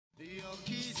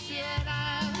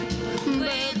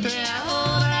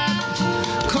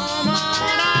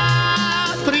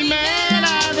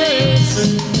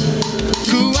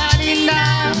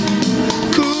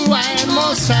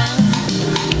hermosa,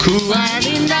 Cuba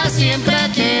linda, siempre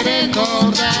te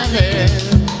recordaré.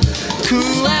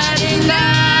 Cuba linda,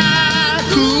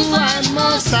 Cuba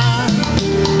hermosa,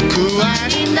 Cuba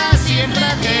linda, siempre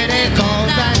te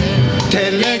recordaré.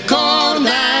 Te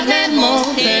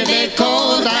recordaremos, te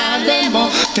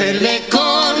recordaremos, te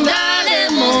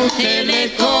recordaremos, te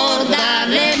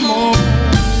recordaremos.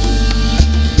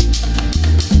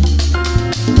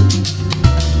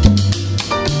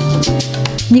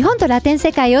 日本とラテン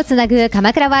世界をつなぐ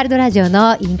鎌倉ワールドラジオ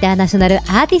のインターナショナル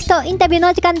アーティストインタビューの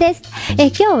お時間です。今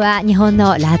日は日本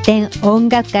のラテン音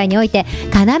楽界において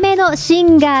要のシ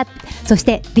ンガー、そし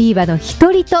てディーバの一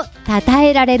人と称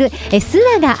えられる須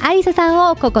永アリサさ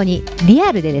んをここにリ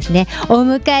アルでですねお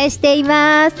迎えしてい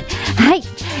ます。はい、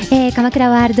鎌倉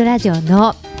ワールドラジオ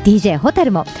の DJ ホタ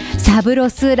ルもサブロ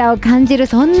スーラを感じる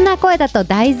そんな声だと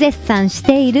大絶賛し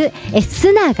ている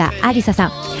須永アリサさ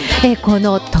ん、こ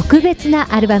の特別な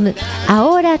アルバム「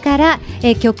Ahora」から、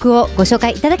曲をご紹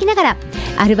介いただきながら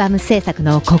アルバム制作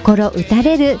の心打た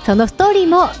れるそのストーリー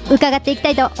も伺っていき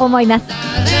たいと思います。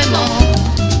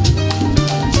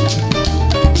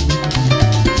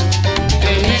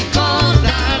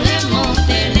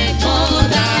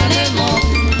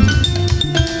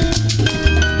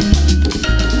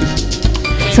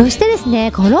そしてです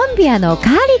ね、コロンビアのカ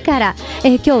リから、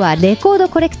今日はレコード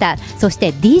コレクター、そし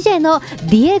て DJ の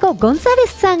ディエゴ・ゴンサレ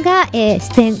スさんが、出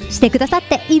演してくださっ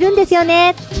ているんですよ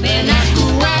ね。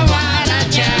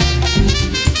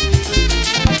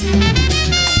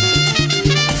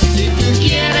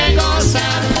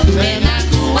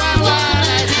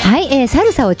はい、サ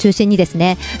ルサを中心にです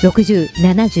ね60、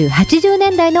70、80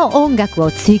年代の音楽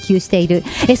を追求している、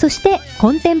そして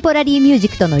コンテンポラリーミュージ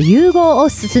ックとの融合を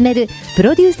進めるプ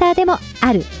ロデューサーでも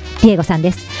あるディエゴさん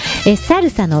です。サル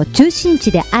サの中心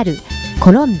地である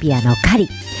コロンビアのカリ、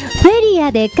フェリ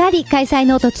アでカリ開催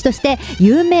の土地として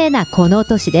有名なこの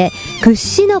都市で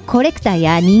屈指のコレクター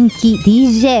や人気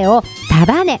DJ を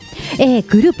束ね、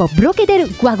グループブロケデル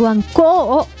グワグワンコ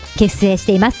を結成し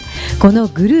ています。この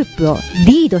グループを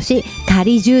リードし、カ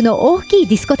リ中の大きい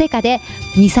ディスコテカで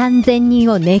2、3000人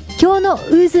を熱狂の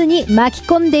渦に巻き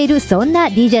込んでいるそんな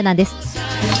DJ なんです。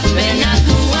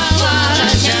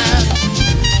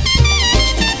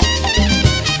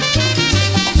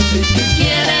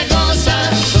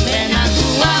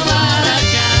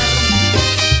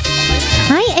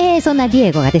はい、そんなディ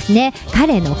エゴがですね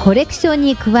彼のコレクション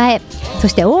に加え、そ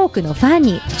して多くのファン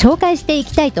に紹介してい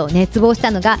きたいと熱望し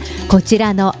たのがこち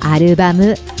らのアルバ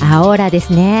ム「Ahora」で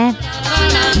すね。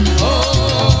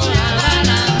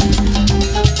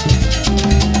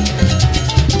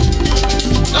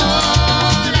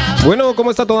Bueno, ¿cómo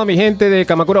está toda mi gente de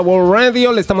Kamakura World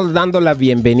Radio? Le estamos dando la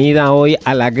bienvenida hoy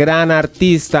a la gran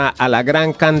artista, a la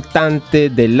gran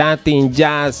cantante de Latin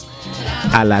Jazz,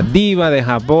 a la diva de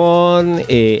Japón,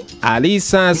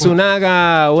 Alisa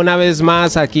Sunaga, una vez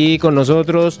más aquí con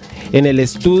nosotros en el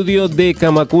estudio de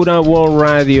Kamakura World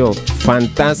Radio.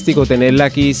 Fantástico tenerla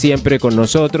aquí siempre con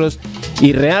nosotros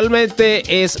y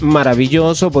realmente es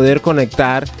maravilloso poder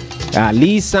conectar a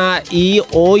Alisa y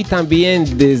hoy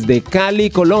también desde Cali,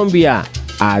 Colombia,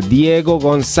 a Diego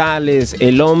González,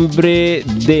 el hombre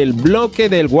del bloque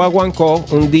del Guaguancó,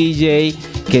 un DJ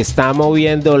que está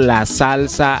moviendo la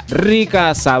salsa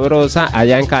rica, sabrosa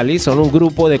allá en Cali. Son un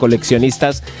grupo de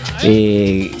coleccionistas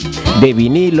de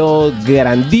vinilo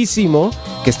grandísimo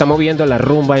que está moviendo la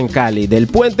rumba en Cali. Del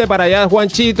puente para allá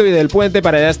Juanchito y del puente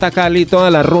para allá está Cali, toda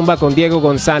la rumba con Diego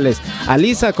González.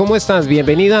 Alisa, ¿cómo estás?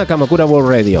 Bienvenida a Kamakura World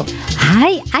Radio. は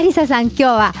い、アリサさん、今日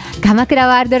は鎌倉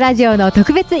ワールドラジオの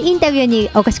特別インタビューに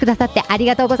お越しくださってあり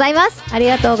がとうございます。あり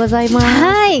がとうございます。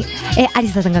はい、アリ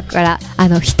サさんから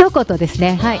一言です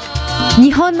ね。はい、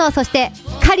日本のそして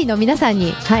カリの皆さん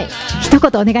に、はい、一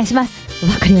言お願いします。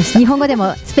わかりました。日本語で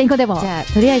もスペイン語でも。じゃ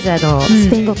あとりあえずス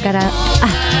ペイン語から、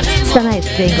拙い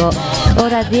スペイン語。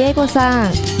Hola Diegoさ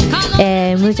ん、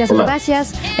muchas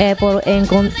gracias por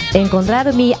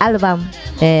encontrar mi álbum.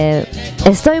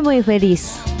 Estoy muy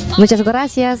feliz. Muchas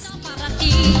gracias.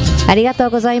 ありがとう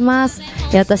ございます。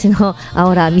私の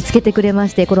Ahora見つけてくれま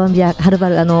して、コロンビアはるば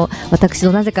る私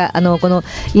のなぜかこの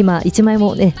今1枚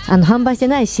もね販売して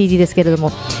ない CD ですけれど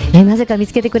も、なぜか見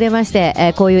つけてくれまし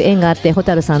て、こういう縁があってホ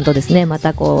タルさんとですねま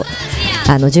たこ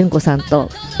う純子さんと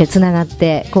つながっ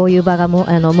てこういう場が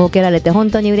設けられて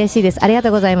本当に嬉しいです。ありがと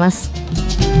うございます。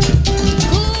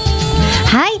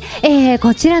はい、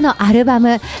こちらのアルバ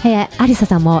ム、アリサ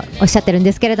さんもおっしゃってるん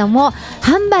ですけれども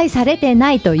販売されて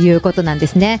ないということなんで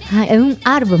すね。はい、un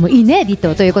álbum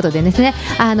inédito ということでですね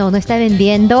no está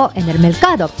vendiendo en el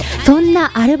mercado。 そん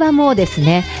なアルバムをです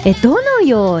ねどの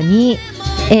ように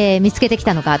見つけてき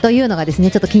たのかというのがですね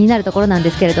ちょっと気になるところなん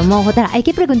ですけれども、hay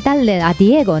que preguntarle a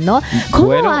Diego, ¿no?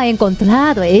 ¿Cómo ha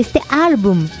encontrado este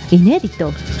álbum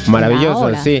inédito? Maravilloso,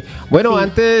 sí. Bueno, Sí.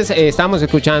 antes estábamos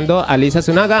escuchando a Alisa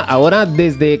Sunaga, ahora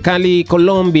desde Cali,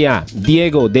 Colombia,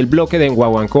 Diego del bloque de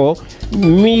Guaguancó,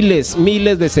 miles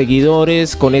de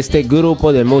seguidores con este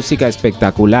grupo de música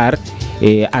espectacular.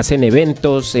 Hacen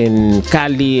eventos en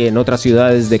Cali, en otras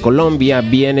ciudades de Colombia,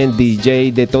 vienen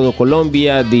DJ de todo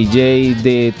Colombia, DJ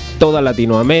de toda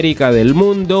Latinoamérica, del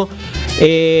mundo.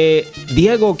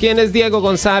 Diego, ¿quién es Diego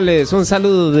González? Un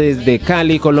saludo desde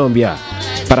Cali, Colombia,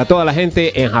 para toda la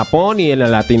gente en Japón y en la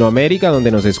Latinoamérica donde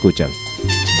nos escuchan.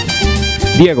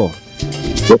 Diego.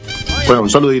 Bueno, un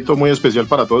saludito muy especial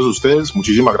para todos ustedes.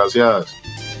 Muchísimas gracias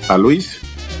a Luis,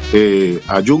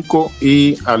 a Junko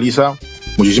y a Lisa.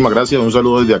 Muchísimas gracias. Un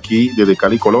saludo desde aquí, desde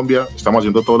Cali, Colombia. Estamos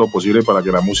haciendo todo lo posible para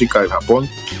que la música de Japón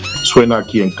suene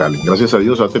aquí en Cali. Gracias a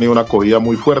Dios ha tenido una acogida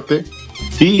muy fuerte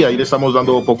y ahí le estamos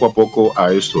dando poco a poco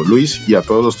a esto, Luis, y a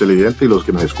todos los televidentes y los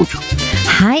que nos escuchan.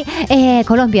 はい、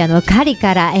コロンビアのカリ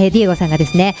から、ディエゴさんがで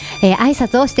すね、挨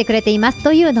拶をしてくれています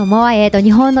というのも、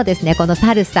日本のですねこの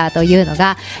サルサというの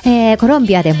が、コロン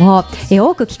ビアでも、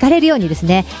多く聞かれるようにです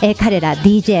ね、彼ら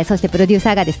DJ そしてプロデュー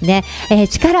サーがですね、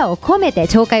力を込めて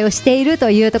紹介をしている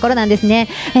というところなんですね。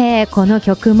この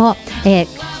曲も、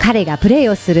彼がプレイ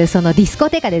をするそのディスコ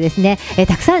テカでですね、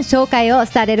たくさん紹介を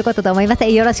されることと思います。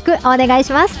よろしくお願い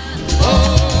します。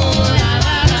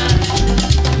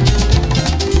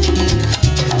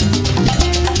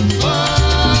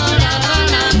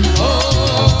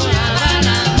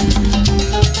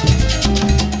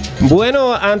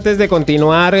Bueno, antes de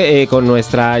continuar con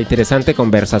nuestra interesante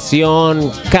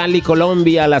conversación, Cali,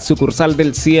 Colombia, la sucursal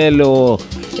del cielo,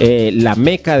 la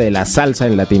meca de la salsa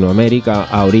en Latinoamérica,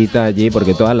 ahorita allí,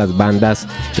 porque todas las bandas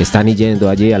están yendo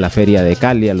allí a la feria de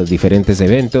Cali, a los diferentes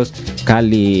eventos,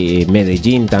 Cali,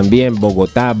 Medellín también,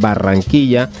 Bogotá,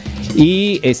 Barranquilla.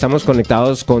 Y estamos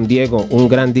conectados con Diego, un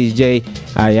gran DJ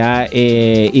allá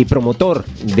y promotor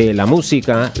de la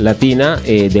música latina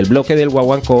del bloque del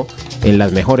Guaguancó en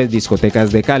las mejores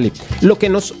discotecas de Cali.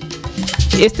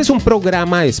 Este es un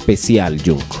programa especial,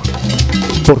 Junko.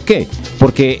 ¿Por qué?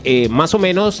 Porque más o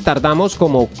menos tardamos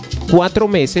como 4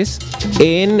 meses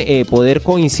en poder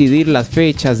coincidir las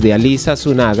fechas de Alisa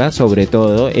Sunaga, sobre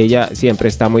todo. Ella siempre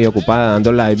está muy ocupada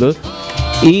dando live.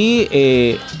 Y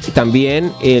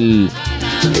también el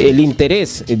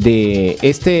interés de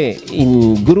este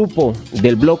grupo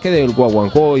del bloque del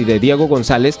Guaguancó y de Diego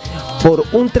González por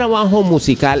un trabajo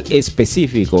musical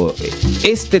específico.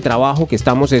 Este trabajo que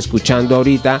estamos escuchando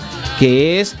ahorita,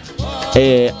 que es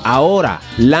Ahora,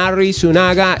 Larry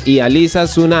Sunaga y Alisa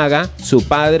Sunaga, su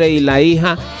padre y la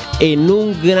hija, en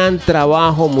un gran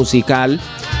trabajo musical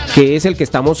que es el que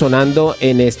estamos sonando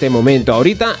en este momento.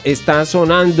 Ahorita está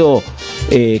sonando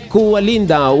Cuba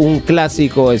Linda, un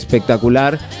clásico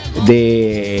espectacular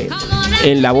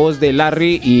en la voz de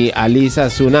Larry y Alisa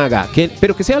Sunaga,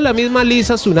 pero que sea la misma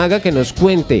Alisa Sunaga que nos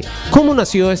cuente cómo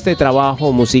nació este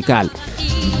trabajo musical.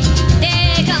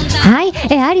 はい、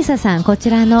アリサさん、こ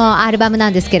ちらのアルバムな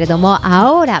んですけれども、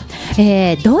Ahora、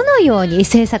どのように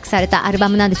制作されたアルバ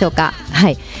ムなんでしょうか。は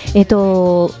い、う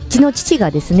ちの父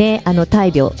がですね、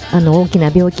大病、大き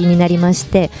な病気になりまし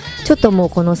て、ちょっともう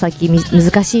この先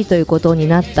難しいということに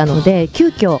なったので、急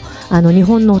遽日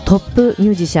本のトップミ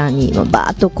ュージシャンにバ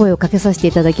ーッと声をかけさせて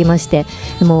いただきまして、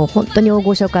もう本当に大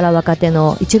御所から若手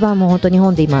の一番もう本当日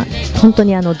本で今本当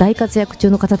に大活躍中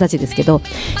の方たちですけど、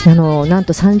なん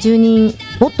と30人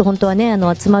もっと本当はね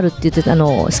集まるって言って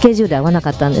スケジュールで合わな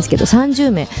かったんですけど、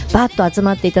30名バーッと集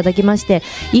まっていただきまして、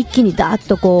一気にダーッ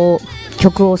とこう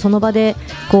曲をその場で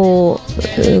こ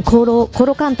うコ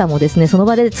ロカンタもですねその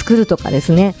場で作るとかで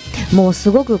すね、もうす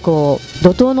ごくこう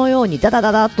怒涛のようにダダ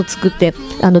ダダッと作って、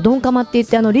ドンカマって言っ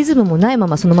てリズムもないま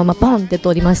まそのままポンって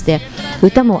通りまして、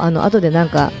歌も後でなん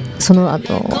かその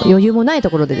余裕もない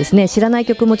ところでですね、知らない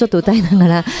曲もちょっと歌いな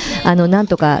がらなん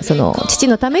とかその父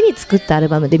のために作ったアル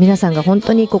バムで、皆さんが本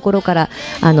当に心から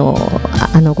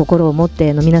心を持っ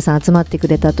て皆さん集まってく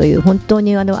れたという、本当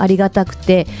にありがたく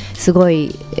て、すご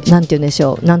いなんて言うんでし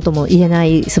ょう、なんとも言えな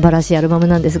い素晴らしいアルバム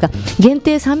なんですが、限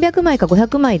定300枚か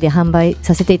500枚で販売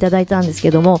させていただいたんです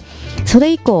けども、そ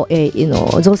れ以降、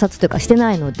増刷というかして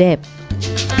ないので、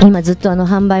今ずっと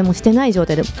販売もしてない状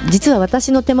態で、実は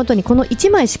私の手元にこの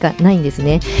1枚しかないんです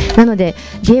ね。なので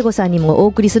ディエゴさんにもお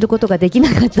送りすることができ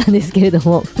なかったんですけれど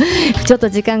もちょっと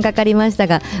時間かかりました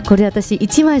が、これ私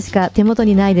1枚しか手元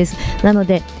にないです。なの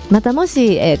でまたも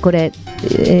し、これ、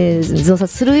増刷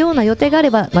するような予定があれ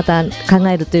ばまた考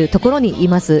えるというところにい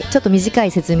ます。ちょっと短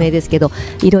い説明ですけど、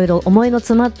いろいろ思いの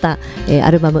詰まった、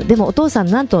アルバムでも、お父さ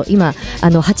んなんと今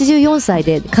84歳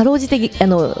でかろうじて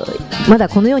まだ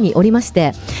この世におりまし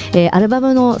て、アルバ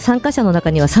ムの参加者の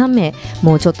中には3名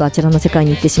もうちょっとあちらの世界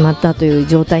に行ってしまったという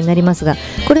状態になりますが、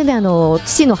これで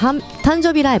父の誕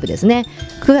生日ライブですね、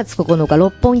9月9日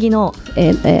六本木の、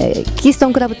キースト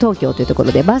ンクラブ東京というとこ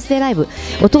ろでバースデーライブ、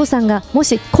お父さんがも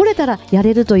し来れたらや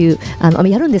れるという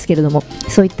やるんですけれども、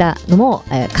そういったのも、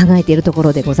考えているとこ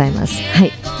ろでございます。は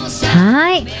い。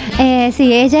Ay,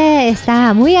 sí, ella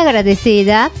está muy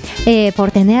agradecida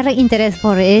por tener interés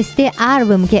por este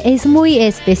álbum que es muy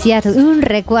especial, un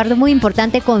recuerdo muy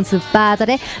importante con su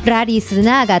padre, Larry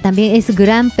Sunaga, también es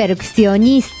gran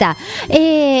percusionista.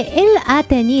 Él ha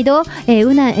tenido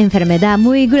una enfermedad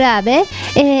muy grave,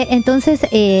 entonces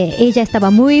ella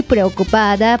estaba muy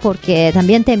preocupada porque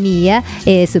también temía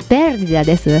su pérdida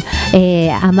de su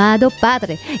amado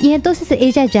padre. Y entonces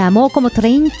ella llamó como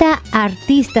 30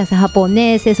 artistas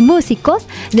japoneses, músicos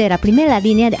de la primera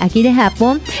línea de aquí de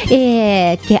Japón,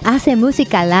 que hacen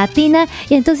música latina,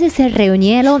 y entonces se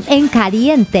reunieron en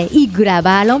caliente y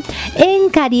grabaron en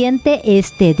caliente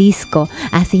este disco.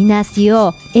 Así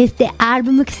nació este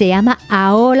álbum que se llama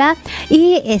Ahora,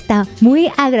 y está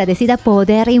muy agradecida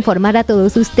poder informar a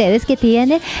todos ustedes que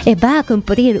va a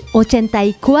cumplir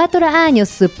 84 años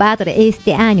su padre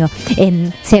este año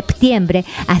en septiembre,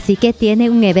 así que tiene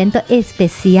un evento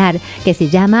especial que se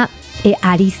llama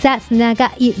Alisa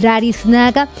Sunaga y Larry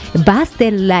Sunaga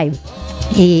Birthday Live.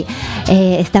 Y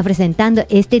está presentando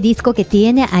este disco que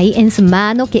tiene ahí en su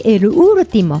mano, que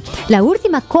la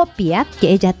última copia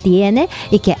que ella tiene,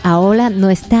 y que ahora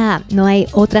no hay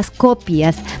otras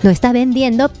copias, no está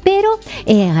vendiendo, pero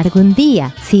algún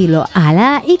día sí lo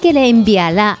hará y que le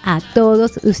enviará a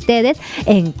todos ustedes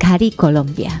en Cali,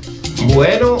 Colombia.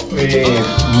 Bueno,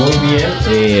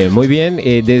 muy bien,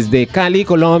 desde Cali,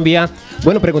 Colombia.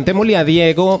 Bueno, preguntémosle a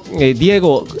Diego.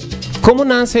 Diego, ¿cómo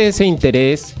nace ese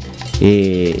interés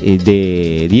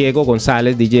de Diego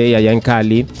González, DJ allá en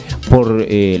Cali, por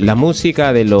la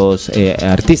música de los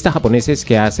artistas japoneses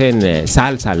que hacen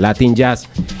salsa, Latin Jazz?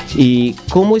 ¿Y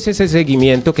cómo es ese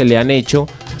seguimiento que le han hecho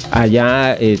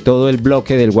allá todo el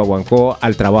bloque del Guaguancó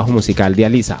al trabajo musical de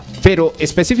Alisa? Pero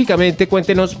específicamente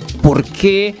cuéntenos por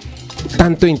qué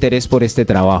tanto interés por este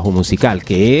trabajo musical,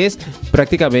 que es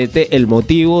prácticamente el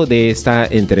motivo de esta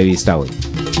entrevista hoy.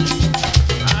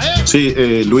 Sí,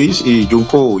 Luis y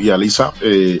Junko y Alisa,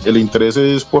 el interés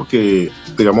es porque,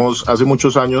 digamos, hace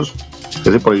muchos años,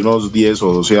 hace por ahí unos 10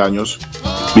 o 12 años,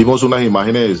 vimos unas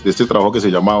imágenes de este trabajo que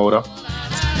se llama Ahora,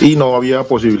 y no había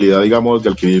posibilidad, digamos, de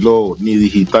adquirirlo ni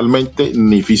digitalmente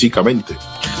ni físicamente,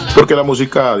 porque la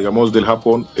música, digamos, del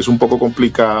Japón es un poco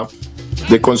complicada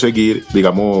de conseguir,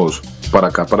 digamos, para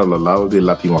acá, para los lados de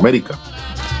Latinoamérica.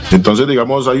 Entonces,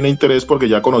 digamos, hay un interés porque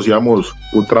ya conocíamos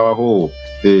un trabajo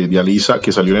de Alisa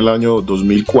que salió en el año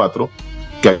 2004,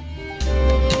 que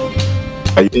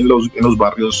hay en los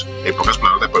barrios, en pocas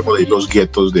palabras, podemos decir los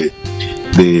guetos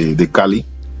de Cali,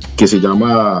 que se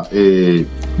llama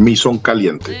Mi Son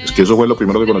Caliente. Es que eso fue lo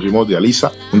primero que conocimos de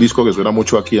Alisa, un disco que suena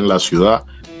mucho aquí en la ciudad,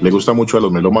 le gusta mucho a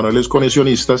los melomanos y los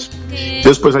coleccionistas.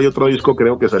 Después hay otro disco,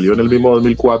 creo que salió en el mismo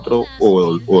 2004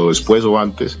 o después o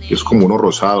antes, que es como uno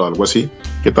rosado, algo así,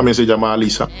 que también se llama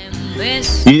Alisa.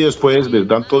 Y después de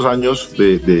tantos años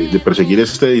de perseguir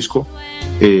este disco,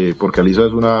 porque Alisa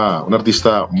es una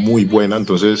artista muy buena,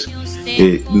 entonces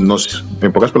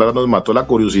en pocas palabras nos mató la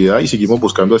curiosidad y seguimos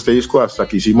buscando este disco hasta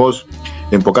que hicimos,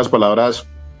 en pocas palabras,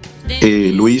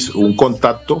 Luis, un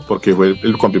contacto, porque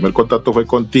el primer contacto fue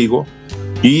contigo,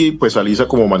 y pues Alisa,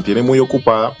 como mantiene muy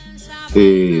ocupada,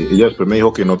 ella después me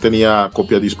dijo que no tenía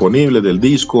copias disponibles del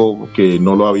disco, que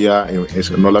no lo había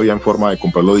en forma de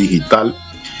comprarlo digital.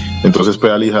 Entonces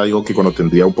pues Alisa dijo que cuando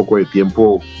tendría un poco de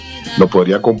tiempo lo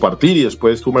podría compartir, y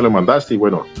después tú me lo mandaste, y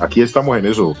bueno, aquí estamos en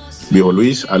eso, viejo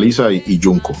Luis, Alisa y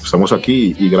Junko. Estamos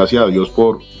aquí, y gracias a Dios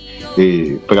por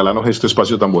regalarnos este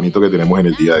espacio tan bonito que tenemos en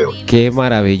el día de hoy. Qué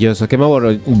maravilloso, qué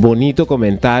bonito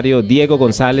comentario. Diego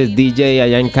González, DJ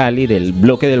allá en Cali, del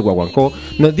bloque del Guaguancó,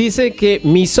 nos dice que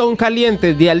Mi Son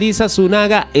Caliente de Alisa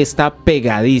Sunaga está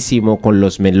pegadísimo con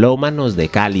los melómanos de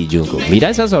Cali, Junko. Mira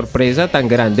esa sorpresa tan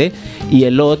grande. Y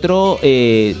el otro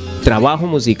trabajo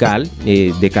musical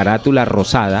de carátula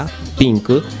rosada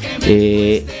Pink.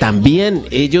 También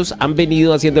ellos han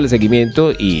venido haciéndole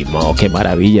seguimiento y qué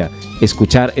maravilla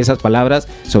escuchar esas palabras,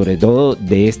 sobre todo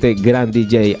de este gran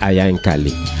DJ allá en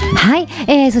Cali. は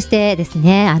い、そしてです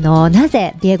ね、な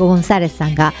ぜディエゴ・ゴンサレスさ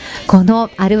んがこの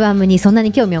アルバムにそんな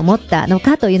に興味を持ったの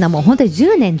かというのは、もう本当に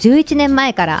10年11年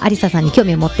前からアリサさんに興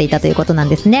味を持っていたということなん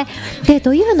ですね。で、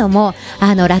というのも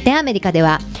ラテンアメリカで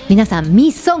は皆さん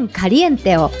ミソンカリエン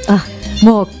テを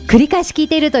もう繰り返し聞い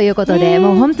ているということで、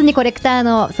もう本当にコレクター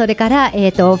の、それからフ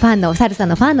ァンのサルサ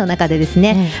のファンの中でです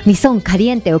ね、ミソンカリ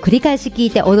エンテを繰り返し聞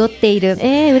いて踊っている。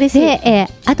嬉しい。で、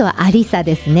あとはアリサ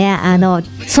ですね。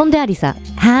ソンデアリサ。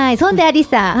はい、ソンデアリ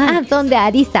サ、ソンデア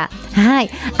リサ。はい、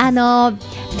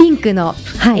ピンクの、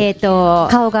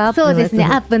顔がアップのやつ、そうですね、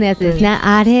アップのやつですね。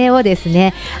あれをです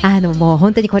ね、もう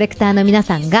本当にコレクターの皆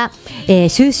さんが、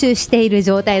収集している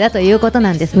状態だということ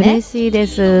なんですね。嬉しいで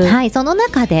す。はい、その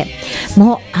中で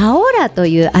もうアオラと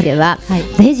いうあれは、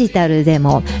デジタルで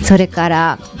も、それか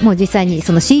らもう実際に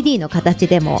その CD の形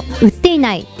でも売ってい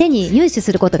ない、手に入手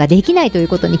することができないという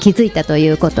ことに気づいたとい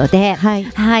うことで、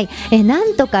な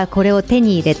んとかこれを手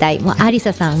に入れたい。もうアリ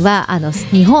サさんは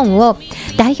日本を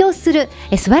代表する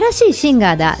素晴らしいシン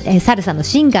ガーだ、サルサの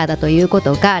シンガーだというこ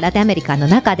とがラテンアメリカの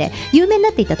中で有名にな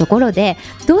っていたところで、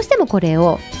どうしてもこれ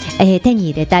を、手に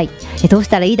入れたい、どうし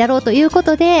たらいいだろうというこ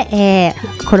とで、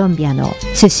コロンビアの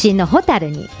出身のホタル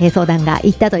に、相談が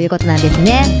行ったということなんです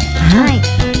ね。はい。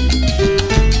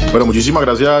Bueno, muchísimas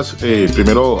gracias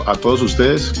primero a todos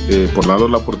ustedes por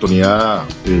darnos la oportunidad.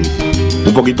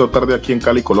 Un poquito tarde aquí en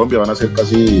Cali, Colombia, van a ser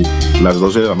casi las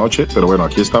 12 de la noche, pero bueno,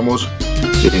 aquí estamos.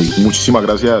 Muchísimas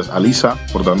gracias a Alisa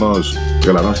por regalarnos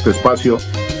este espacio.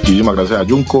 Muchísimas gracias a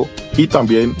Junko y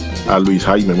también a Luis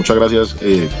Jaime. Muchas gracias.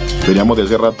 Veníamos de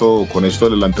hace rato con esto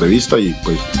de la entrevista y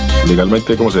pues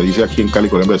legalmente, como se dice aquí en Cali,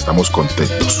 Colombia, estamos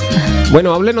contentos.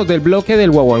 Bueno, háblenos del bloque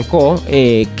del Guaguancó.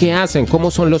 ¿Qué hacen?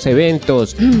 ¿Cómo son los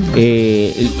eventos?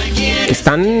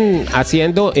 Están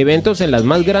haciendo eventos en las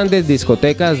más grandes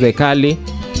discotecas de Cali.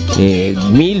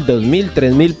 1,000, 2,000,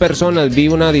 3,000 personas. Vi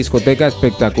una discoteca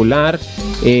espectacular.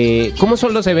 ¿Cómo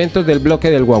son los eventos del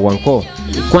bloque del Guaguancó?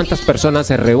 ¿Cuántas personas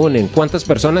se reúnen? ¿Cuántas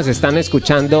personas están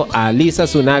escuchando a Alisa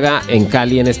Sunaga en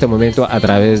Cali en este momento a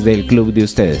través del club de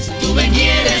ustedes?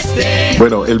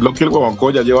 Bueno, el bloque del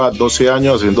Guaguancó ya lleva 12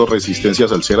 años haciendo resistencia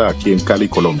salsera aquí en Cali,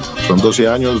 Colombia. Son 12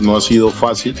 años, no ha sido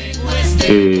fácil.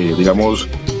 Digamos,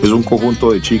 es un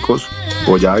conjunto de chicos,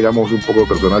 o ya digamos un poco de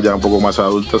personas ya un poco más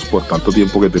adultas por tanto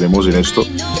tiempo que tenemos en esto,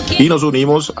 y nos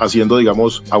unimos haciendo,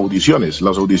 digamos, audiciones.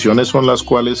 Las audiciones son las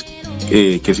cuales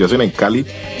que se hacen en Cali,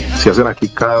 se hacen aquí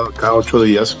cada 8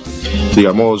 días.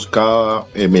 Digamos, cada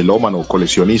melómano o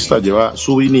coleccionista lleva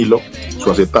su vinilo,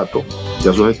 su acetato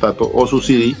o su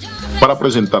CD para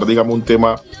presentar, digamos, un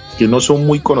tema que no son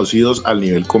muy conocidos al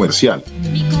nivel comercial.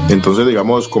 Entonces,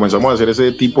 digamos, comenzamos a hacer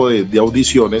ese tipo de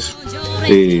audiciones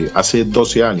hace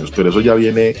 12 años, pero eso ya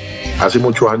viene hace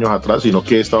muchos años atrás, sino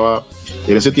que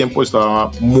en ese tiempo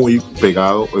estaba muy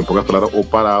pegado, en pocas palabras, o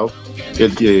parado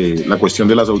la cuestión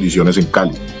de las audiciones en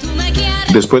Cali.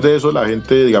 Después de eso, la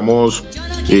gente, digamos,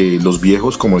 los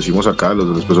viejos, como decimos acá,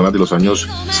 las personas de los años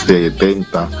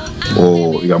 70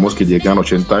 o digamos que llegan a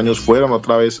 80 años, fueron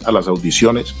otra vez a las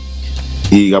audiciones.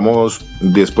 Y digamos,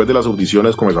 después de las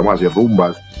audiciones comenzamos a hacer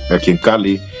rumbas aquí en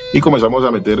Cali y comenzamos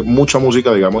a meter mucha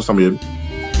música, digamos, también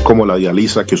como la de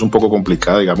Alisa, que es un poco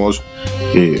complicada, digamos,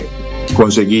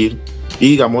 conseguir, y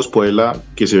digamos, poderla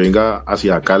que se venga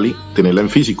hacia Cali, tenerla en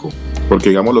físico, porque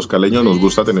digamos los caleños nos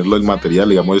gusta tenerlo en material,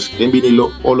 digamos, en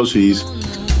vinilo o los CDs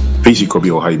físicos,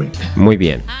 viejo Jaime. Muy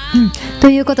bien. と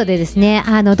いうことでですね、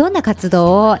どんな活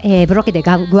動を、ブロケで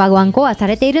グワグワンコはさ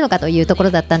れているのかというとこ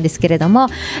ろだったんですけれども、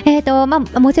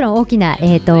もちろん大きな、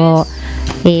デ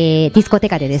ィスコテ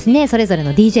カでですね、それぞれ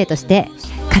の DJ として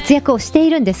活躍をしてい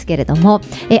るんですけれども、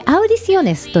アウディシオ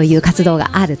ネスという活動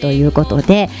があるということ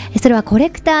で、それはコレ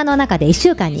クターの中で1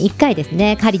週間に1回です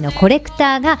ね、カリのコレク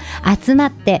ターが集ま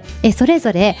って、それ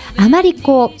ぞれあまり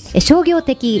こう商業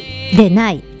的でな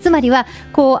い、つまりは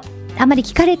こうあまり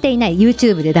聞かれていない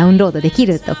YouTube でダウンロードでき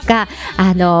るとか、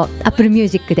Apple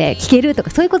Music で聴けるとか、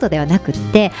そういうことではなくっ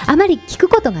て、あまり聞く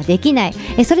ことができない、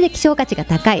それで希少価値が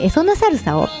高い、そんなサル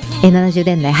サを70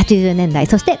年代80年代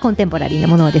そしてコンテンポラリーな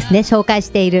ものをですね紹介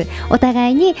している、お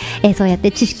互いにそうやっ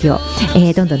て知識を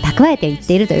どんどん蓄えていっ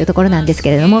ているというところなんです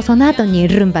けれども、その後に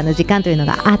ルンバの時間というの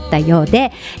があったよう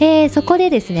で、そこで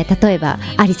ですね、例えば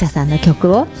アリサさんの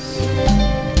曲を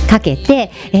かけて、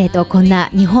こんな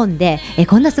日本で、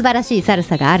こんな素晴らしいサル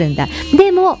サがあるんだ。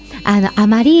でもあ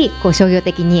まりこう商業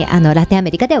的にラテンア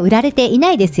メリカでは売られてい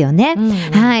ないですよね、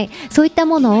はい、そういった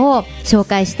ものを紹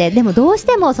介して、でもどうし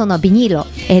てもそのビニールを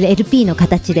LP の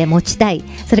形で持ちたい、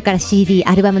それから CD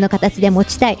アルバムの形で持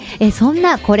ちたい、そん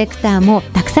なコレクターも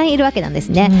たくさんいるわけなんです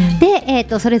ね、で、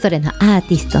それぞれのアー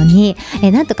ティストに、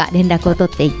なんとか連絡を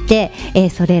取っていって、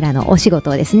それらのお仕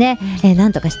事をですね、な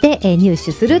んとかして、入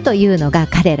手するというのが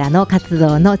彼らの活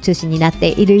動の中心になって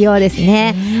いるようです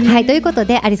ね、はい、ということ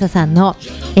でアリサさんの、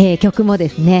曲もで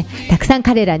すねたくさん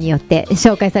彼らによって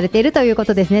紹介されているというこ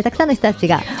とですね。たくさんの人たち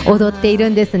が踊っている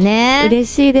んですね。嬉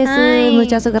しいです。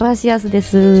Muchas gracias で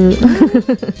す。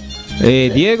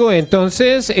Diego,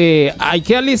 entonces hay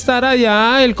que alistar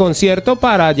allá el concierto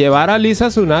para llevar a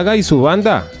Alisa Sunaga y su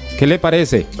banda. ¿Qué le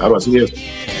parece? Claro, así es.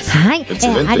 はい、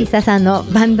アリサさんの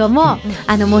バンドも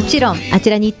もちろんあち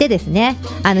らに行ってですね、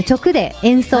直で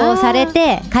演奏され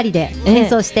て、カリで演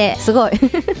奏して、すごい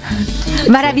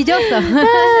maravilloso.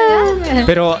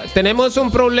 Pero tenemos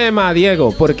un problema,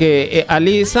 Diego, porque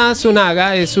Alisa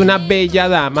Sunaga es una bella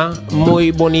dama,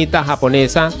 muy bonita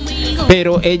japonesa,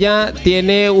 pero ella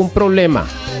tiene un problema,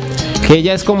 que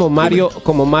ella es como Mario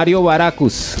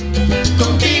Baracus.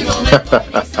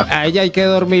 A ella hay que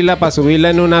dormirla para subirla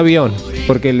en un avión,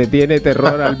 porque le tiene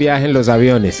terror al viaje en los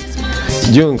aviones.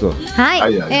 Junko. は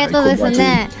い、です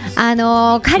ね、カ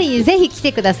リにぜひ来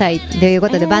てくださいというこ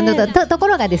とで、バンドとこ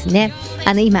ろがですね、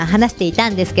今話していた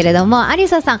んですけれども、アリ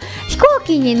サさん飛行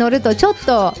機に乗るとちょっ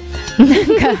となんか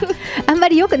あんま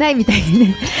り良くないみたいで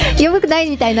ね、良くない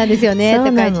みたいなんですよねって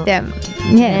書いて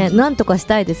ね、なんとかし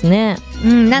たいですね。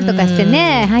なんとかして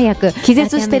ね、早く気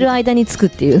絶してる間に着くっ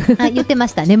ていう言ってま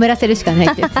した。眠らせるしかない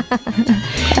ってデ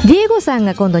ィエゴさん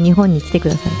が今度日本に来てく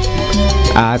ださい。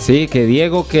Ah, sí, que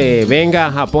Diego que venga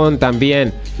a Japón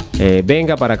también.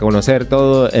 Venga para conocer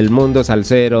todo el mundo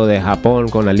salsero de Japón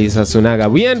con Alisa Sunaga.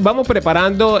 Bien, vamos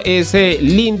preparando ese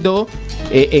lindo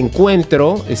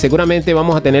encuentro. Seguramente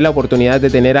vamos a tener la oportunidad de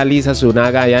tener a Alisa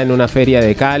Sunaga allá en una feria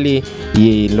de Cali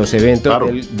y los eventos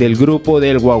del grupo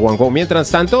del Guaguancó. Mientras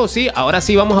tanto, sí, ahora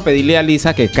sí vamos a pedirle a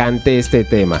Alisa que cante este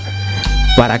tema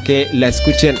para que la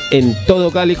escuchen en todo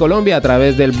Cali, Colombia, a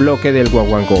través del bloque del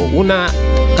Guaguancó. Una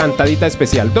cantadita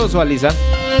especial. Doso, Alisa.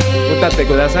 Utate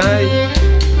kudasai.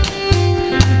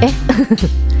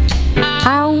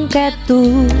 Aunque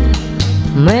tú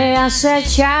me has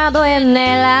echado en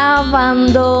el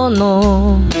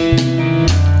abandono,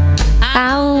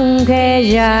 aunque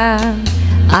ya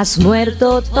has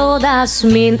muerto todas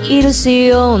mis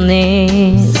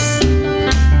ilusiones,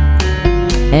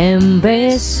 en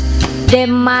vez de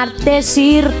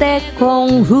maldecirte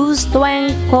con justo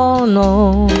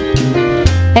encono,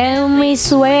 en mis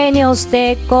sueños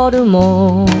te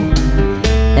colmo.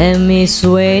 En mis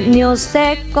sueños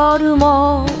te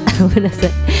colmo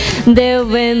de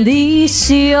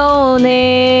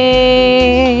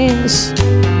bendiciones.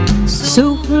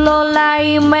 Sufro la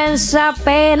inmensa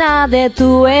pena de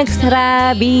tu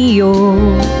extravío.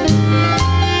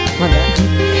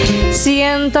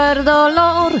 Siento el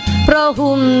dolor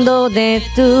profundo de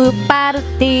tu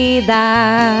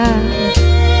partida.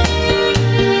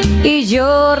 Y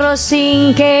lloro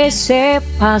sin que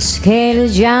sepas que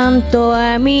el llanto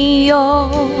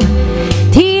mío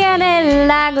tiene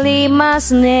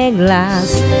lágrimas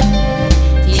negras,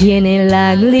 tiene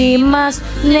lágrimas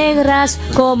negras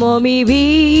como mi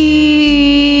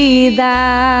vida.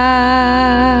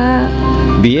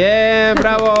 Bien,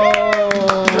 bravo.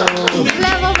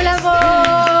 Bravo, bravo.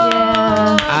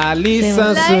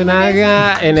 Alisa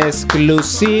Sunaga en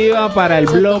exclusiva para el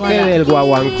bloque del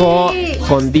Guaguancó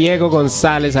con Diego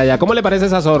González allá. ¿Cómo le parece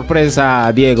esa sorpresa,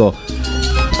 Diego?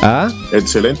 ¿Ah?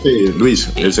 Excelente, Luis.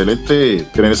 Excelente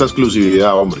tener esa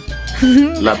exclusividad, hombre.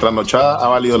 La trasnochada ha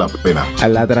valido la pena.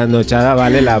 La trasnochada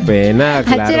vale la pena, あ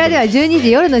ちらでは12時、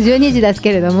夜の12時です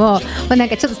けれども、もうなん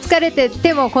かちょっと疲れて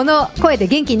てもこの声で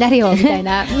元気になるよみたい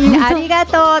な、ありが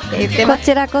とうって言ってます。こ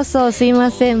ちらこそすいま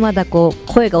せん、まだこ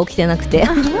う声が起きてなくて。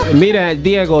Mira,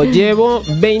 Diego, llevo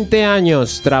 20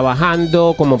 años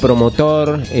trabajando como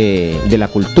promotor de la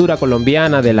cultura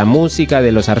colombiana, de la música,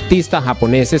 de los artistas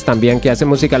japoneses también que hacen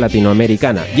música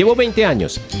latinoamericana. Llevo 20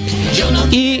 años.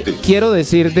 Y quiero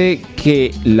decirte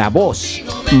que la voz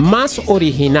más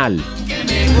original,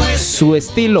 su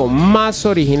estilo más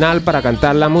original para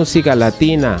cantar la música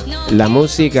latina, la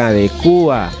música de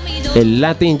Cuba, el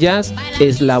Latin Jazz,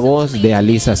 es la voz de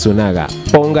Alisa Sunaga.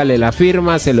 Póngale la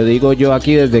firma, se lo digo yo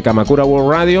aquí desde Kamakura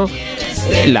World Radio.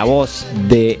 La voz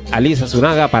de Alisa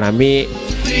Sunaga para mí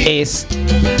es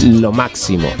lo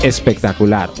máximo,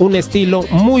 espectacular. Un estilo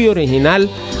muy original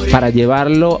para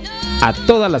llevarlo a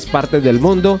todas las partes del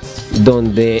mundo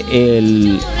donde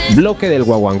el bloque del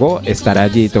guaguancó estará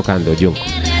allí tocando. Junko.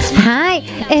 はい、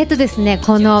ですね、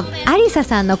このアリサ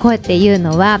さんの声っていう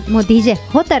のはもう DJ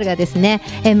ホタルがですね、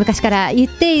昔から言っ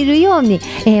ているように、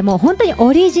もう本当に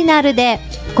オリジナルで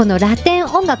このラテン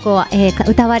音楽を、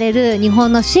歌われる日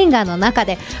本のシンガーの中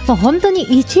でもう本当に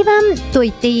一番と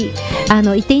言ってい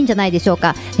いんじゃないでしょう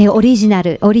か。オリジナ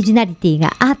リティ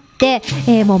があって、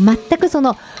もう全くそ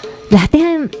のラ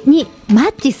テンにマ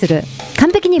ッチする、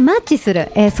完璧にマッチする、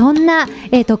そんな、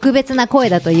特別な声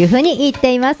だというふうに言っ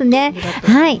ていますね。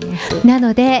はい。な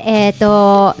ので、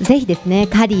ぜひですね、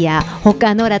カリや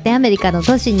他のラテンアメリカの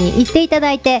都市に行っていた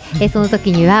だいて、その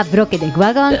時にはブロッケでグ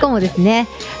ワガワンコもですね、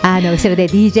後ろで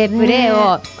DJ プレイ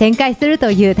を展開すると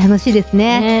いう楽しいです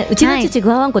ね。うちの父、グ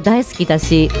ワガワンコ大好きだ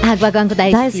し、グワガワンコ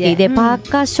大好きで、パー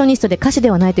カッショニストで歌手で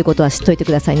はないということは知っといて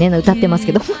くださいね。歌ってます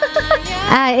けど。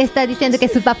Está diciendo que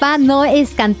su papá no es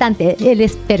cantante, él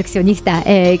es percusionista.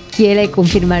 Quiere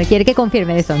que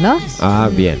confirme eso, ¿no? Ah,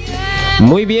 bien.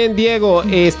 Muy bien, Diego.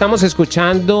 Hemos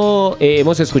escuchado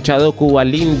Cuba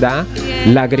Linda,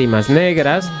 Lágrimas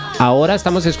Negras. Ahora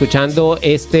estamos escuchando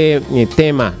este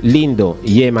tema lindo,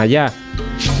 Yemayá.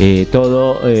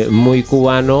 Todo muy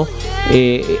cubano.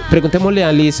 Preguntémosle a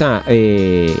Alisa,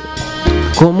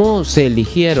 ¿cómo se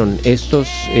eligieron estos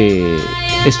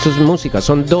músicas?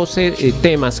 Son 12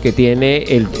 temas que tiene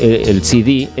el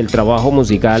CD, el trabajo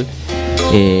musical,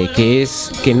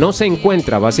 que no se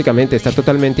encuentra, básicamente está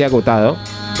totalmente agotado,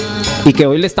 y que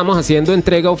hoy le estamos haciendo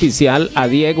entrega oficial a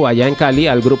Diego allá en Cali,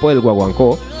 al grupo del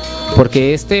Guaguancó,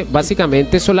 porque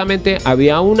básicamente solamente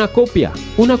había una copia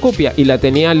y la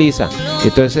tenía Alisa.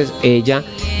 Entonces ella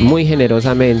muy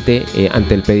generosamente,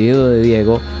 ante el pedido de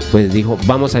Diego, pues dijo,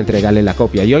 vamos a entregarle la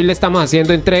copia, y hoy le estamos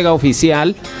haciendo entrega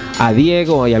oficial a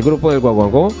Diego y al grupo del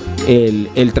Guaguancó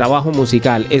el trabajo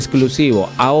musical exclusivo.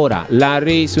 Ahora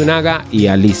Larry Sunaga y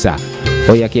Alisa,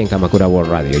 hoy aquí en Kamakura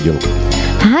World Radio. Junko.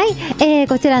 はい、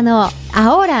こちらの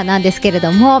Ahoraなんですけれ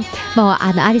ども、もう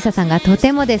アリサさんがと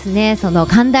てもですね、その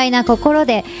寛大な心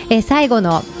で、最後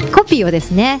のコピーをで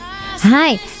すね、は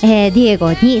い、ディエ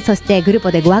ゴに、そしてグルー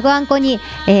ポでグワグワンコに、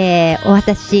お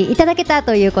渡しいただけた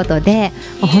ということで、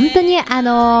本当に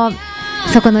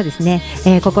そこのですね、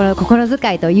心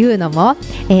遣いというのも、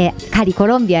カリコ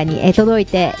ロンビアに、届い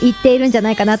ていっているんじゃ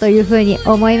ないかなというふうに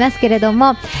思いますけれど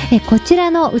も、こち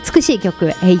らの美しい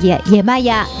曲、イマ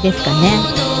ヤですかね。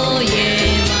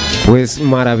Pues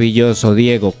maravilloso,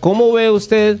 Diego. ¿Cómo ve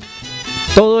usted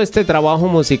todo este trabajo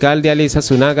musical de Alisa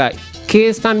Sunaga? ¿Qué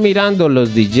están mirando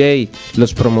los DJ,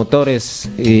 los promotores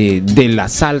de la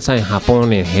salsa en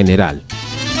Japón en general?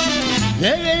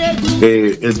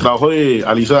 El trabajo de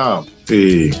Alisa,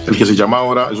 el que se llama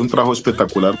Ahora, es un trabajo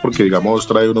espectacular porque, digamos,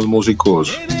 trae unos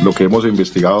músicos, lo que hemos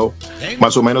investigado,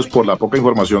 más o menos por la poca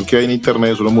información que hay en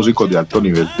internet, son los músicos de alto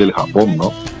nivel del Japón,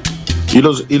 ¿no? Y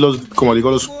los como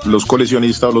digo, los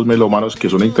coleccionistas o los melomanos que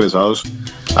son interesados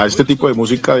a este tipo de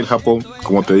música del Japón,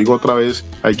 como te digo otra vez,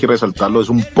 hay que resaltarlo,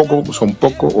 son poco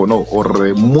o no,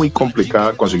 muy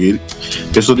complicada conseguir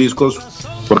estos discos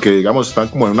porque, digamos, están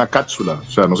como en una cápsula,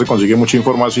 o sea, no se consigue mucha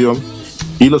información,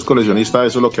 y los coleccionistas,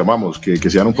 eso es lo que amamos, que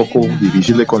sean un poco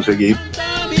difícil de conseguir,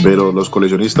 pero los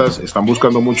coleccionistas están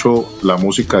buscando mucho la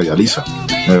música de Alisa,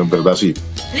 en verdad sí.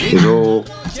 Eso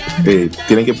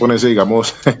tienen que ponerse,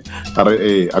 digamos,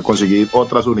 a conseguir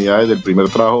otras unidades del primer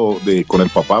trabajo con el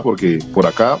papá, porque por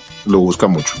acá lo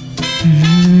buscan mucho.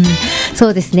 そ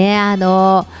うですね、や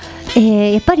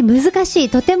っぱり難しい、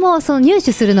とてもその入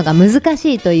手するのが難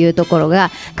しいというところが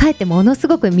かえってものす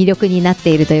ごく魅力になって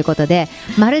いるということで、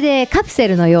まるでカプセ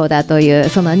ルのようだという、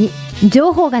その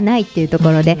情報がないっていうとこ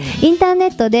ろで、インターネ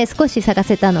ットで少し探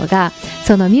せたのが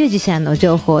そのミュージシャンの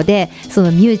情報で、そ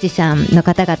のミュージシャンの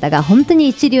方々が本当に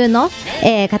一流の、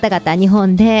方々、日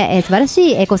本で、素晴ら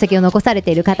しい功績を残され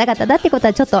ている方々だってこと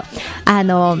はちょっと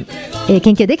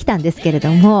研究できたんですけれ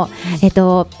ども、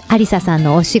アリサさん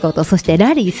のお仕事、そして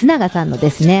ラリー・スナガさんの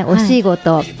ですね、お仕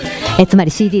事、つま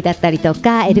り CD だったりと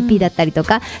か LP だったりと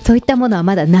か、そういったものは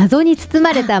まだ謎に包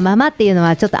まれたままっていうの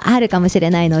はちょっとあるかもし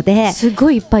れないので、すご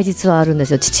いいっぱい実はあるんで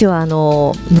すよ。父は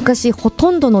昔ほ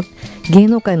とんどの芸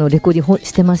能界のレコーディ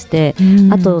してまして、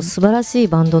あと素晴らしい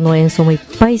バンドの演奏もいっ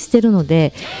ぱいしてるの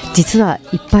で、実は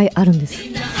いっぱいあるんです。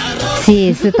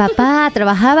Sí, su papá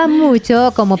trabajaba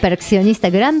mucho como percusionista,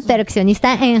 gran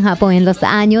percusionista en Japón en los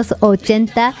años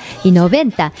 80 y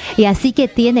 90, y así que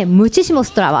tiene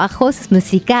muchísimos trabajos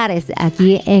musicales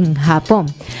aquí en Japón,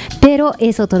 pero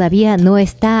eso todavía no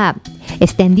está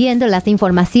extendiendo las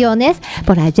informaciones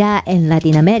por allá en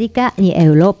Latinoamérica ni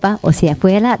Europa, o sea,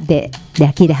 fuera de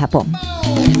aquí de Japón.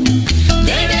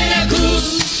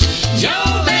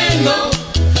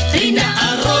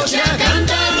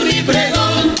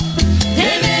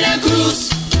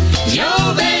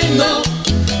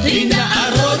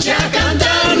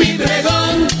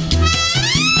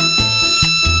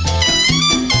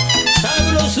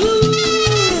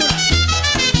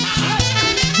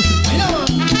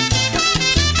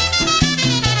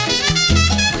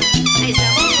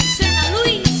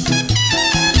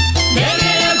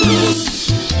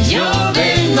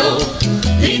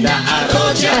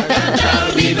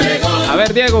 A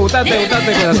ver, Diego, utate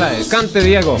kudasai. Cante,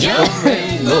 Diego.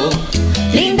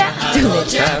 Linda.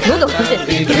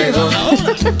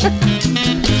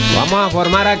 Vamos a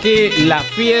formar aquí la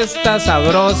fiesta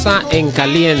sabrosa en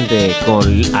caliente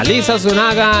con Alisa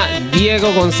Sunaga,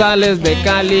 Diego González de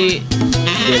Cali,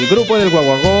 del grupo del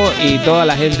Guaguancó y toda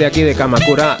la gente aquí de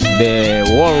Kamakura de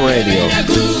World Radio.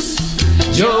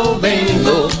 Yo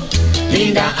vengo,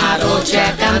 linda Arocha,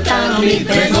 a cantar mi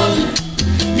pregón.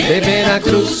 De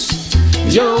Veracruz,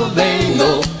 yo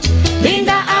vengo,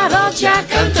 linda Arocha, a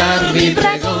cantar mi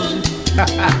pregón.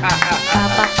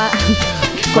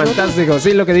 Fantástico,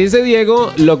 sí, lo que dice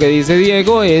Diego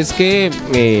es que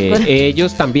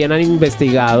ellos también han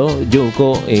investigado,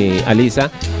 Junko, Alisa,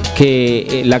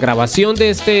 que la grabación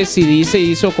de este CD se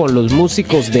hizo con los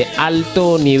músicos de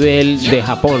alto nivel de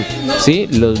Japón, ¿sí?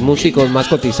 Los músicos más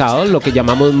cotizados, lo que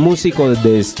llamamos músicos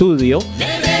de estudio,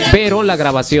 pero la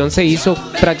grabación se hizo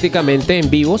prácticamente en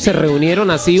vivo, se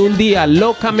reunieron así un día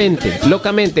locamente,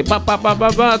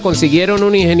 consiguieron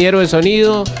un ingeniero de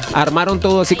sonido, armaron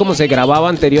todo así como se grababa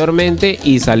anteriormente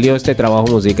y salió este trabajo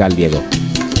musical, Diego.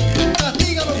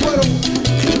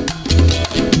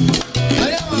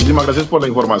 Muchísimas gracias por la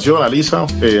información, Alisa,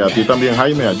 a ti también,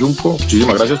 Jaime, a Junko.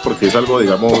 Muchísimas gracias porque es algo,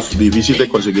 digamos, difícil de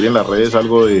conseguir en las redes,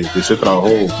 algo de ese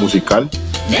trabajo musical.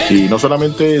 Y no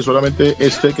solamente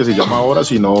este que se llama Ahora,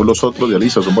 sino los otros de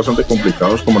Alisa. Son bastante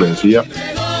complicados, como les decía,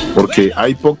 porque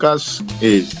hay pocas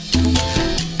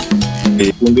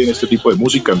funden este tipo de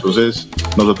música. Entonces,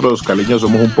 nosotros los caleños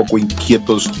somos un poco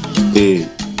inquietos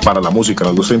para la música,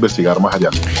 nos gusta investigar más allá.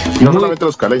 Y no solamente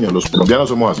los caleños, los colombianos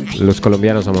somos así. Los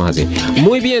colombianos somos así.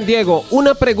 Muy bien, Diego,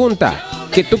 una pregunta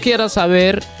que tú quieras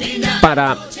saber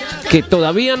para que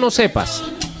todavía no sepas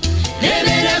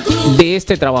de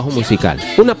este trabajo musical.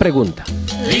 Una pregunta.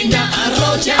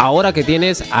 Ahora que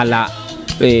tienes a la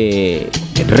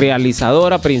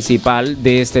realizadora principal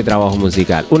de este trabajo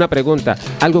musical. Una pregunta,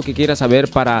 algo que quieras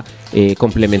saber para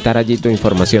complementar allí tu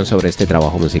información sobre este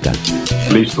trabajo musical.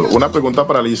 Listo, una pregunta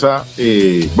para Alisa,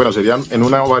 bueno, serían en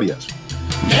una o varias.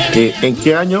 ¿En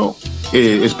qué año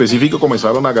específico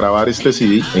comenzaron a grabar este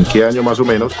CD? ¿En qué año más o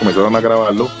menos comenzaron a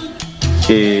grabarlo?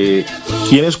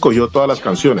 ¿Quién escogió todas las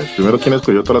canciones? Primero, ¿quién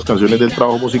escogió todas las canciones del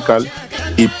trabajo musical?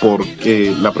 Y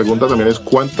la pregunta también es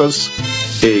 ¿cuántas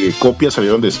copias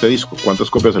salieron de este disco? ¿Cuántas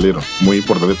copias salieron? Muy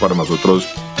importante para nosotros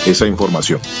esa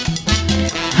información.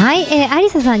 はい、アリ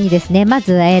サさんにですね、ま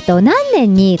ず、何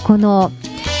年にこの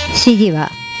CD は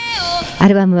ア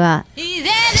ルバムは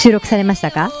収録されました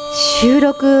か？収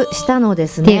録したので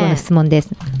すディエゴのね。質問です。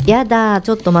やだ、ち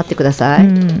ょっと待ってください。い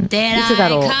つだ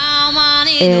ろう。書い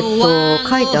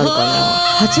てあるかな。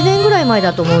8年ぐらい前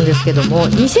だと思うんですけども、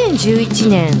2011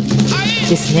年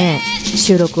ですね、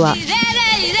収録は。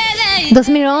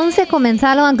2011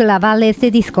 comenzaron a grabar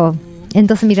este disco en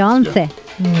 2011、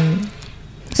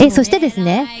そしてです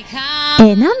ね、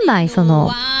何枚その、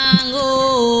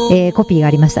コピーがあ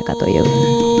りましたかという。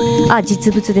あ、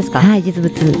実物ですか。はい、実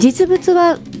物。実物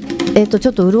はち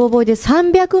ょっとうる覚えで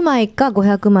300枚か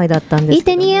500枚だったんです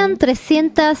けど、ね。Y tenían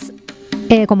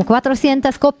 300, como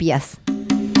 400 copias。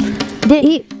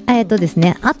で、です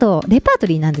ね、あとレパート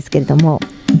リーなんですけれども、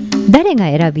誰が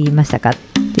選びましたかっ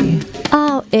ていう。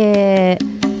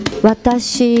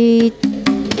私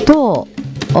と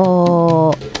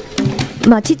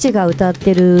まあ、父が歌っ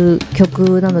てる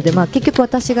曲なので、まあ、結局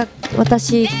私と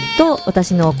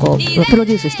私のこうプロ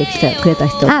デュースしてきてくれた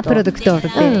人と、productor、と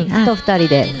2人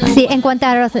で。Sí, en cuanto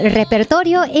al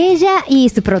repertorio, ella y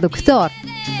su productor,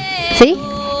 ¿sí?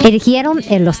 Eligieron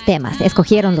los temas,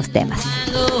 escogieron los temas.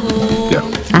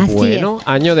 Así bueno, es.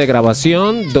 Año de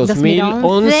grabación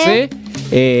 2011.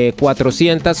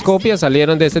 400 copias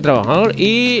salieron de este trabajador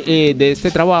y de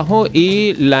este trabajo,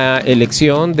 y la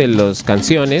elección de las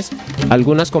canciones,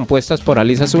 algunas compuestas por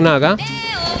Alisa Sunaga,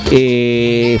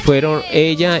 fueron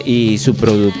ella y su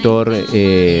productor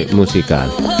musical,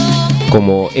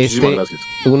 como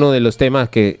uno de los temas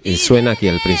que suena aquí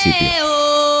al principio.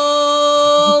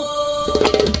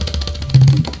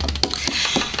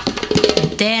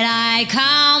 Did I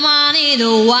come on in the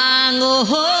one go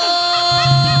home?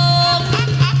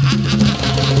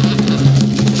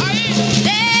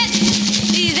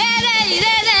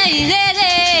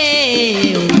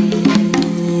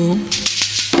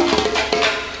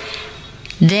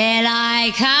 Did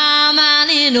I come on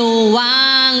in the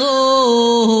one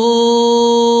go home?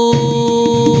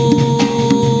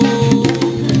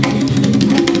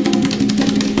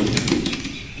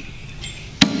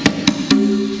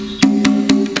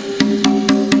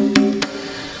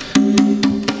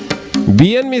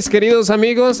 Bien, mis queridos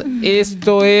amigos,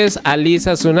 esto es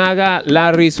Alisa Sunaga,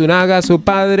 Larry Sunaga, su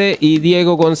padre, y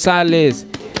Diego González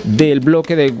del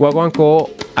bloque del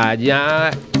Guaguancó, allá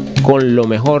con lo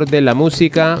mejor de la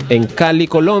música en Cali,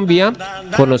 Colombia,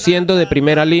 conociendo de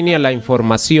primera línea la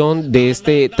información de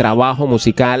este trabajo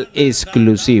musical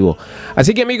exclusivo.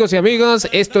 Así que, amigos y amigas,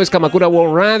 esto es Kamakura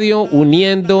World Radio,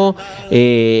 uniendo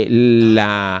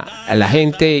a la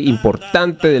gente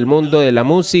importante del mundo de la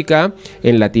música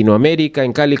en Latinoamérica,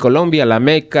 en Cali, Colombia, la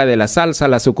meca de la salsa,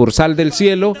 la sucursal del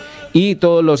cielo, y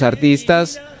todos los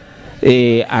artistas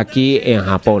aquí en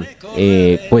Japón.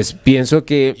 Pues pienso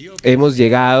que hemos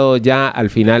llegado ya al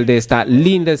final de esta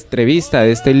linda entrevista,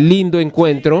 de este lindo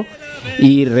encuentro,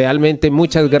 y realmente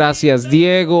muchas gracias,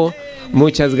 Diego.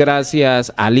 Muchas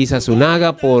gracias a Alisa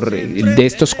Sunaga por de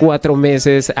estos 4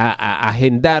 meses a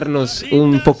agendarnos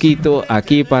un poquito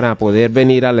aquí para poder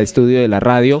venir al estudio de la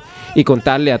radio y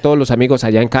contarle a todos los amigos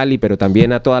allá en Cali, pero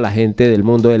también a toda la gente del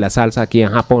mundo de la salsa aquí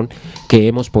en Japón, que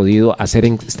hemos podido hacer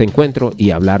este encuentro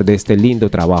y hablar de este lindo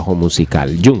trabajo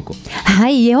musical. Junko. は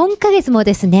い、4ヶ月も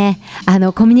ですね、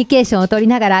コミュニケーションを取り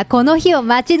ながらこの日を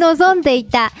待ち望んでい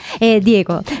た、ディエ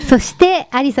ゴ、そして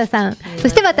アリサさん、そ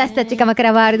して私たち鎌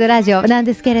倉ワールドラジオなん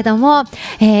ですけれども、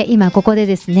今ここで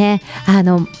ですね、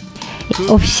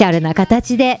オフィシャルな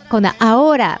形でこの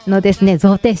Ahoraのですね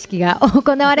贈呈式が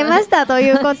行われましたと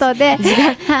いうことで、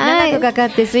長くかかっ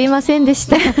てすいませんでし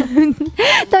た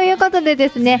ということでで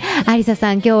すね、アリサさ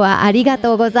ん今日はありが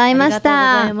とうございまし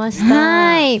た。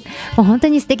はい、もう本当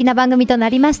に素敵な番組とな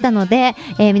りましたので、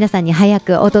皆さんに早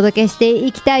くお届けして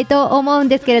いきたいと思うん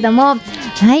ですけれども、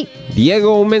はい。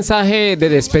Diego, un mensaje de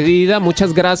despedida.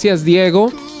 Muchas gracias,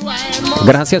 Diego.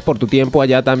 Gracias por tu tiempo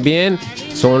allá también.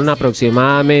 Son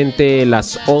aproximadamente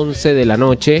las 11 de la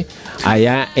noche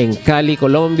allá en Cali,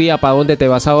 Colombia. ¿Para dónde te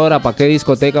vas ahora? ¿Para qué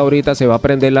discoteca ahorita se va a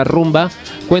prender la rumba?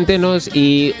 Cuéntenos,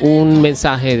 y un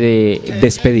mensaje de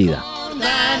despedida.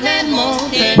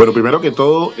 Bueno, primero que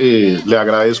todo, le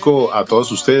agradezco a todos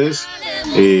ustedes,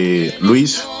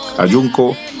 Luis, a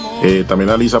Junko, también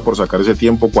a Alisa por sacar ese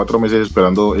tiempo, 4 meses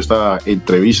esperando esta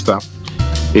entrevista.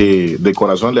 De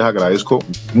corazón les agradezco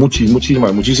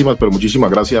muchísimas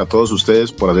gracias a todos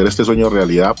ustedes por hacer este sueño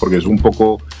realidad, porque es un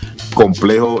poco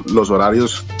complejo los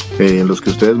horarios en los que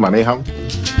ustedes manejan,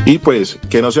 y pues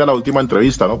que no sea la última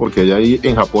entrevista, ¿no? Porque allá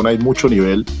en Japón hay mucho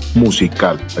nivel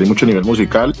musical,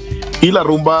 y la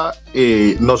rumba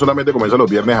no solamente comienza los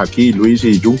viernes aquí, Luis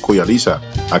y Junko y Alisa,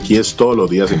 aquí es todos los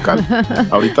días en Cali.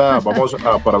 Ahorita vamos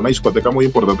para una discoteca muy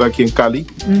importante aquí en Cali,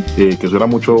 que suena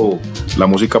mucho la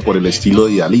música por el estilo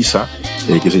de Alisa,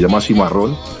 que se llama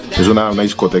Cimarrón. Es una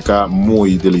discoteca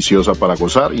muy deliciosa para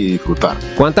gozar y disfrutar.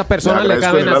 ¿Cuántas personas le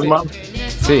caben así?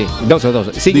 Sí, dos.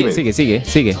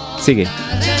 Sigue.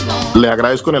 Le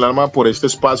agradezco en el alma por este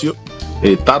espacio.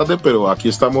 Tarde, pero aquí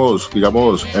estamos,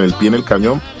 digamos, en el pie en el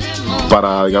cañón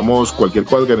para, digamos, cualquier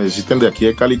cosa que necesiten de aquí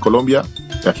de Cali, Colombia.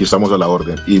 Aquí estamos a la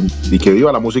orden. Y que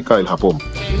viva la música del Japón.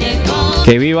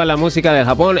 Que viva la música del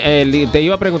Japón. Te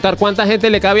iba a preguntar, ¿cuánta gente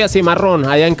le cabe a Cimarrón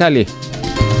allá en Cali?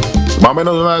 Más o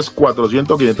menos unas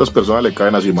 400, 500 personas le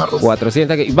caen a Cimarrón.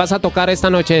 400. ¿Vas a tocar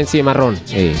esta noche en Cimarrón?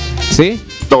 ¿Sí?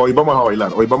 No, hoy vamos a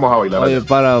bailar. Hoy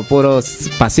para puros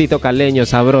pasito caleño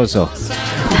sabroso.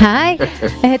 はい、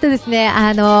ですね、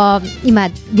今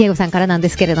ディエゴさんからなんで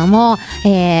すけれども、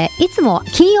いつも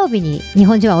金曜日に日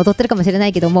本人は踊ってるかもしれな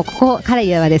いけども、ここから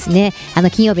はですね、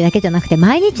金曜日だけじゃなくて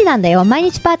毎日なんだよ、毎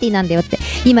日パーティーなんだよって、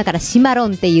今からシマロ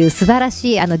ンっていう素晴ら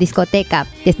しいディスコテーカ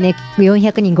ですね、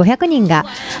400人500人が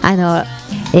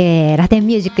ラテン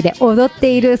ミュージックで踊っ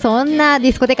ている、そんなデ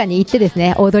ィスコテーカに行ってです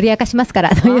ね、踊り明かしますから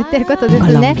と言ってることで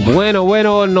すね。Bueno,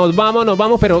 nos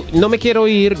vamos, pero no me quiero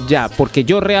ir ya, porque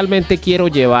yo realmente quiero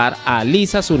llevar a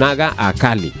Alisa Sunaga a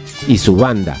Cali y su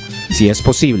banda, si es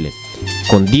posible,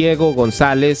 con Diego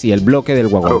González y el bloque del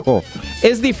Guaguancó.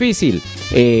 Es difícil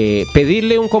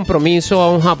pedirle un compromiso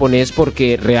a un japonés,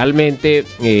 porque realmente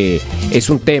es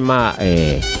un tema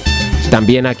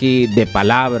también aquí de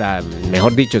palabra,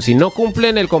 mejor dicho, si no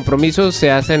cumplen el compromiso se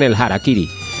hacen el harakiri.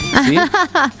 ¿Sí?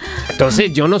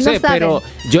 Entonces yo no sé, pero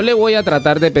yo le voy a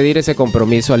tratar de pedir ese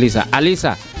compromiso a Alisa.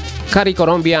 Alisa, Cali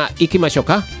Colombia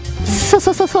ikimashouka.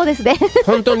 そうですね。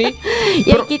本当に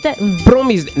行きたい。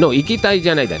Promise、no、行きたいじ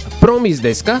ゃないです。Promise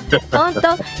ですか？本当。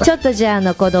ちょっとじゃ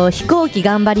あこの飛行機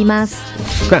頑張ります。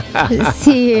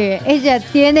Sí, ella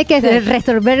tiene que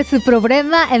resolver su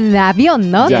problema en el avión,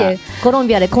 ¿no? Que コロン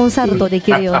ビアでコンサルトで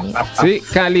きるように。Sí,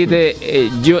 Caliで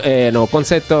のコン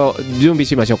セプト準備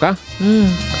しましょうか。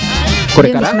こ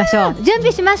れから。準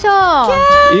備しましょ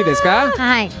う。いいですか？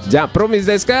はい。じゃあ Promise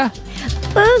ですか？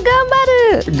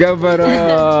 ¡Gámbaro!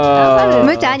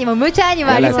 Mucho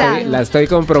ánimo, Alisa. La estoy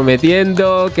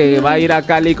comprometiendo que va a ir a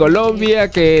Cali, Colombia,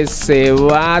 que se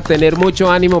va a tener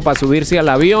mucho ánimo para subirse al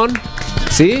avión,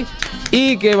 ¿sí?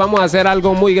 Y que vamos a hacer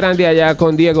algo muy grande allá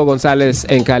con Diego González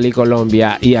en Cali,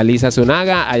 Colombia, y Alisa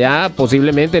Sunaga allá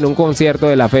posiblemente en un concierto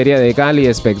de la Feria de Cali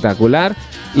espectacular.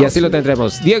 Y así lo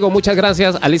tendremos. Diego, muchas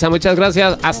gracias. Alisa, muchas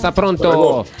gracias. Hasta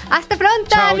pronto. Hasta pronto,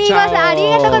 Chao, amigos. chao.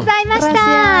 Arigatou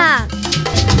gozaimashita.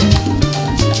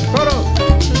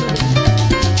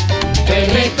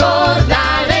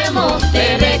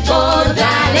 Te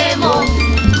recordaremos.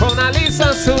 Con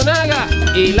Alisa Sunaga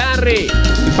y Larry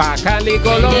pa' Cali,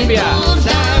 Colombia.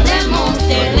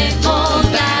 Te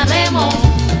recordaremos.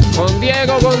 Con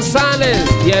Diego González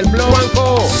y el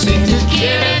Bloquenco. Si tú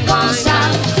quieres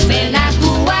gozar, ven a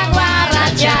Cuba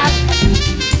Guarachas.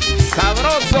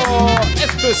 Sabroso.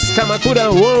 Esto es Kamakura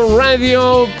World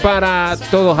Radio para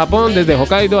todo Japón, desde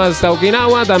Hokkaido hasta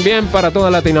Okinawa, también para toda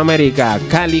Latinoamérica.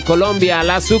 Cali, Colombia,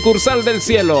 la sucursal del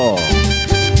cielo.